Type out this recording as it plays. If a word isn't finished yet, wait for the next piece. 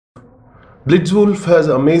Blitzwolf has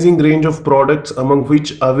amazing range of products, among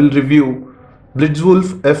which I will review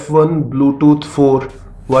Blitzwolf F1 Bluetooth 4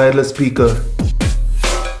 wireless speaker.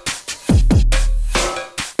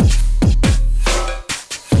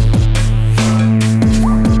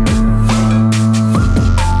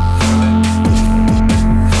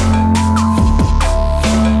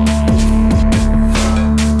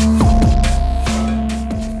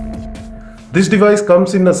 This device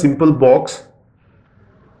comes in a simple box.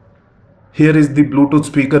 Here is the Bluetooth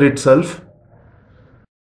speaker itself.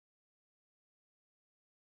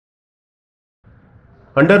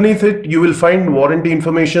 Underneath it, you will find warranty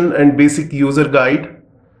information and basic user guide.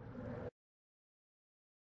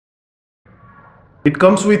 It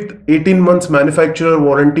comes with 18 months manufacturer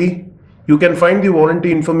warranty. You can find the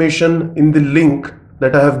warranty information in the link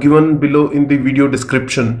that I have given below in the video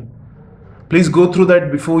description. Please go through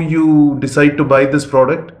that before you decide to buy this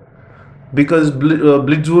product, because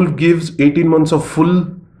Blitzwolf gives 18 months of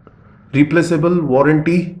full replaceable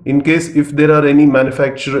warranty in case if there are any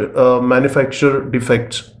manufacturer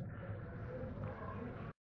defects.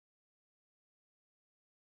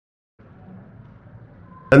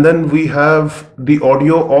 And then we have the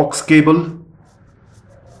audio aux cable,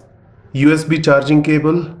 USB charging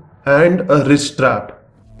cable and a wrist strap.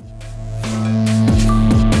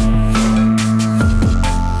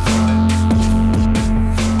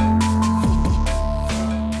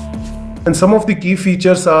 And some of the key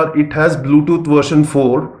features are it has Bluetooth version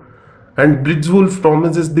 4 and Blitzwolf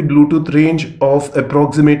promises the Bluetooth range of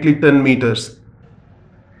approximately 10 meters.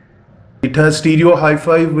 It has stereo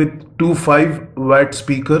hi-fi with two 5-watt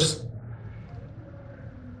speakers,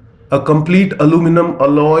 a complete aluminum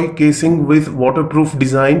alloy casing with waterproof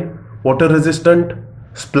design, water resistant,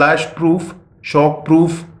 splash proof, shock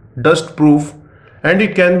proof, dust proof, and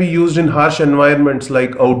it can be used in harsh environments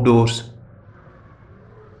like outdoors.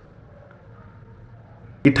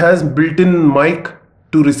 It has built-in mic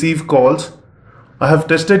to receive calls. I have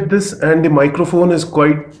tested this and the microphone is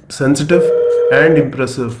quite sensitive and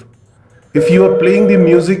impressive. If you are playing the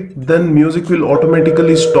music, then music will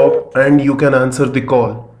automatically stop and you can answer the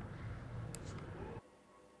call.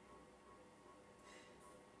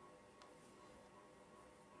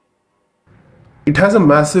 It has a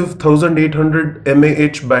massive 1800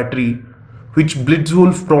 mAh battery, which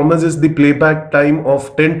Blitzwolf promises the playback time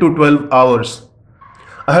of 10 to 12 hours.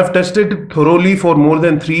 I have tested it thoroughly for more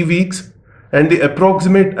than 3 weeks and the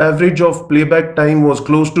approximate average of playback time was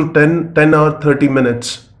close to 10 hours 30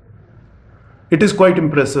 minutes. It is quite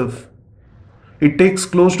impressive. It takes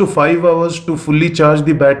close to 5 hours to fully charge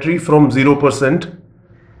the battery from 0%.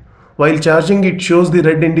 While charging, it shows the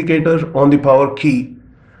red indicator on the power key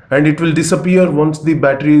and it will disappear once the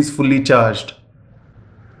battery is fully charged.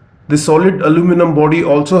 The solid aluminum body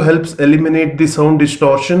also helps eliminate the sound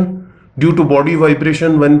distortion due to body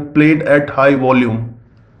vibration when played at high volume.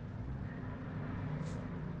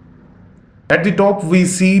 At the top we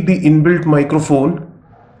see the inbuilt microphone,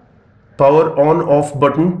 power on off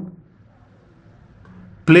button,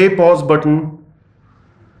 play pause button,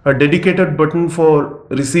 a dedicated button for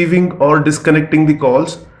receiving or disconnecting the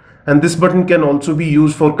calls, and this button can also be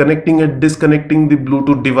used for connecting and disconnecting the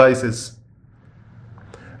Bluetooth devices.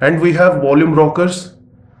 And we have volume rockers,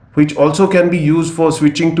 which also can be used for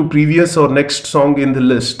switching to previous or next song in the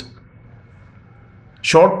list.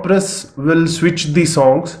 Short press will switch the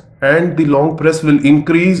songs and the long press will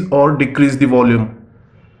increase or decrease the volume.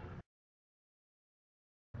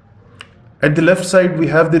 At the left side we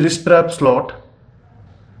have the wrist strap slot,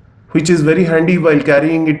 which is very handy while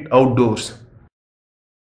carrying it outdoors.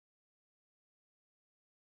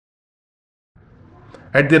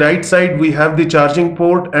 At the right side we have the charging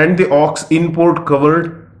port and the aux in port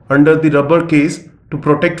covered under the rubber case to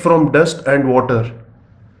protect from dust and water.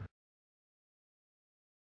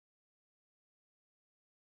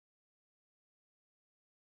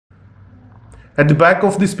 At the back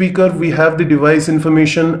of the speaker we have the device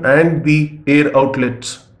information and the air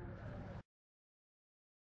outlets.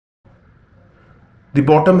 The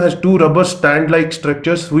bottom has two rubber stand-like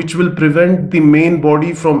structures which will prevent the main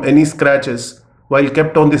body from any scratches while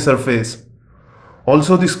kept on the surface.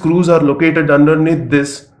 Also, the screws are located underneath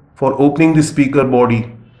this for opening the speaker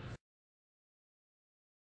body.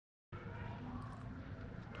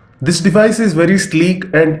 This device is very sleek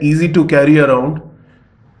and easy to carry around.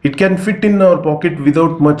 It can fit in our pocket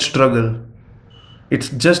without much struggle. It's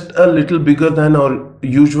just a little bigger than our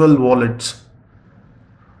usual wallets.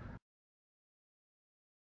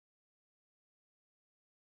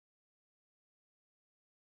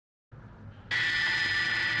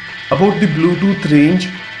 About the Bluetooth range,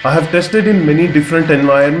 I have tested in many different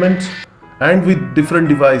environments and with different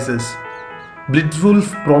devices.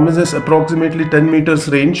 Blitzwolf promises approximately 10 meters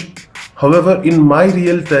range. However, in my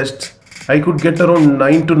real tests, I could get around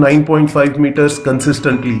 9 to 9.5 meters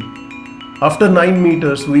consistently. After 9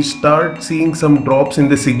 meters, we start seeing some drops in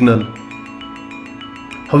the signal.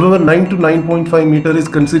 However, 9 to 9.5 meter is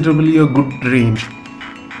considerably a good range.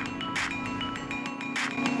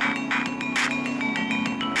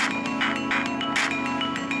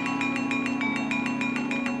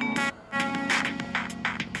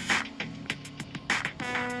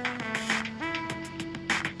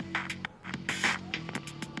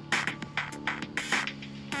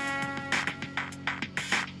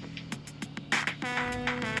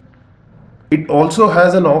 It also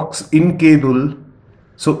has an aux-in cable,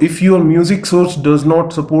 so if your music source does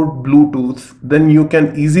not support Bluetooth, then you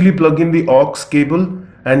can easily plug in the aux cable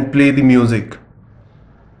and play the music.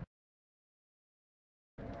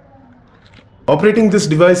 Operating this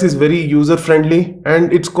device is very user-friendly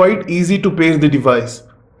and it's quite easy to pair the device.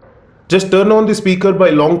 Just turn on the speaker by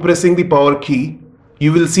long pressing the power key.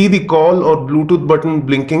 You will see the call or Bluetooth button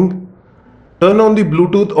blinking. Turn on the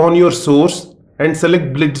Bluetooth on your source and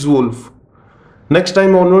select Blitzwolf. Next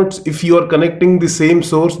time onwards, if you are connecting the same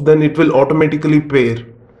source, then it will automatically pair.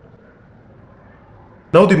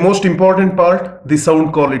 Now the most important part, the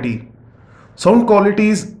sound quality. Sound quality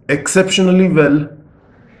is exceptionally well.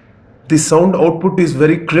 The sound output is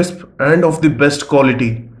very crisp and of the best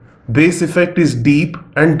quality. Bass effect is deep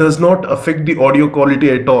and does not affect the audio quality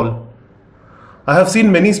at all. I have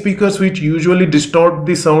seen many speakers which usually distort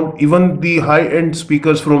the sound, even the high-end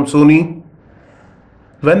speakers from Sony,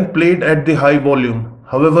 when played at the high volume.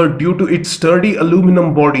 However, due to its sturdy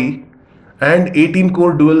aluminum body and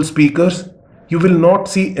 18-core dual speakers, you will not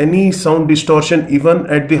see any sound distortion even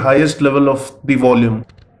at the highest level of the volume.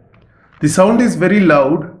 The sound is very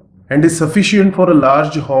loud and is sufficient for a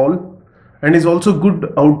large hall and is also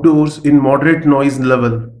good outdoors in moderate noise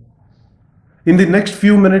level. In the next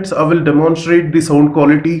few minutes, I will demonstrate the sound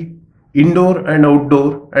quality indoor and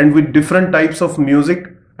outdoor and with different types of music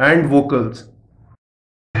and vocals.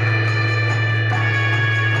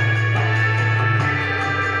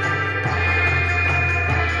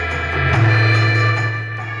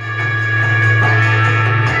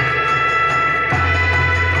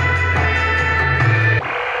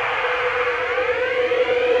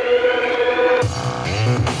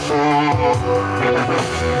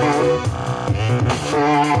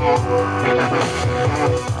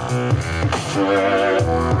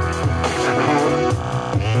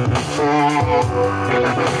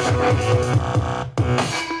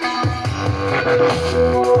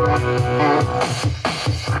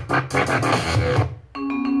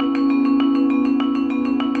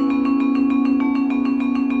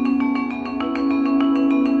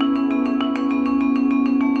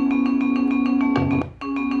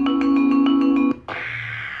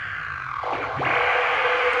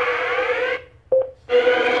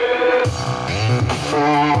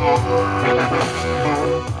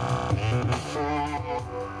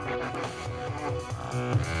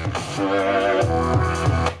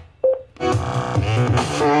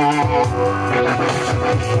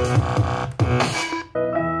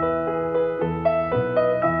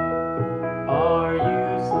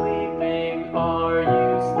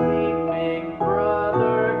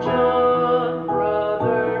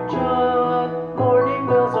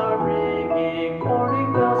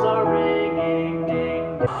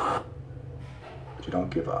 But you don't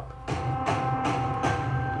give up.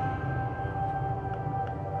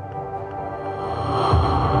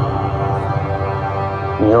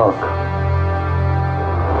 New York,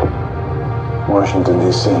 Washington,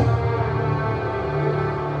 D.C.,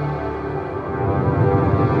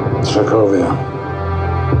 Sokovia.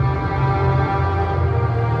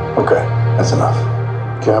 Okay, that's enough.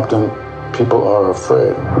 Captain, people are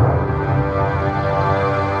afraid.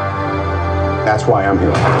 That's why I'm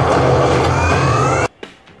here.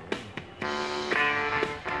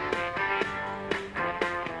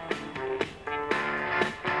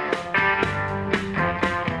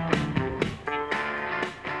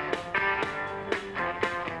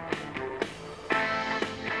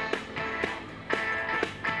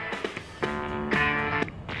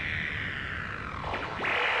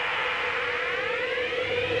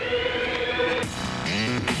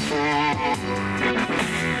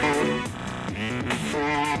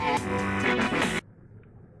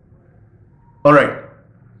 Alright,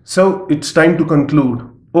 so it's time to conclude.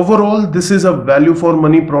 Overall, this is a value for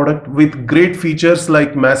money product with great features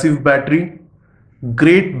like massive battery,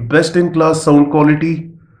 great best-in-class sound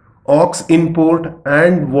quality, aux import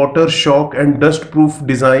and water shock and dust proof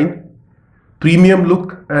design, premium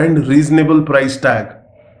look and reasonable price tag.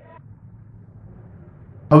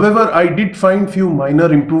 However, I did find few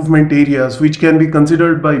minor improvement areas which can be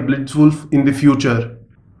considered by Blitzwolf in the future.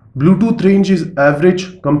 Bluetooth range is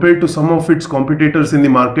average compared to some of its competitors in the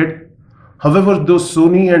market. However, those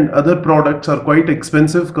Sony and other products are quite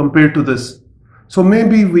expensive compared to this. So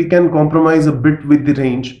maybe we can compromise a bit with the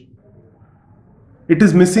range. It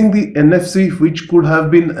is missing the NFC, which could have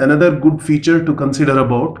been another good feature to consider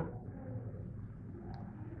about.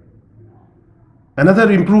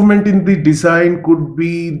 Another improvement in the design could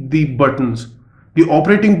be the buttons. The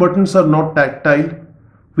operating buttons are not tactile.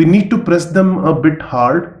 We need to press them a bit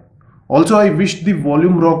hard. Also, I wish the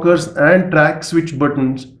volume rockers and track switch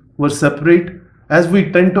buttons were separate, as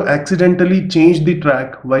we tend to accidentally change the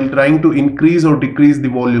track while trying to increase or decrease the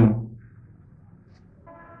volume.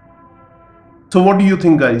 So what do you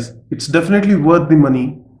think, guys? It's definitely worth the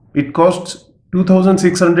money. It costs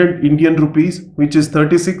 2600 Indian rupees, which is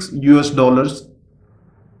 36 US dollars.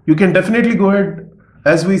 You can definitely go ahead,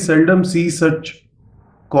 as we seldom see such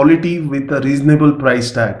quality with a reasonable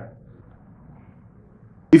price tag.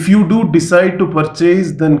 If you do decide to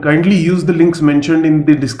purchase, then kindly use the links mentioned in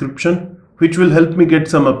the description, which will help me get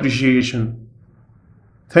some appreciation.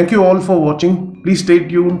 Thank you all for watching. Please stay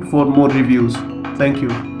tuned for more reviews. Thank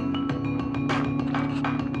you.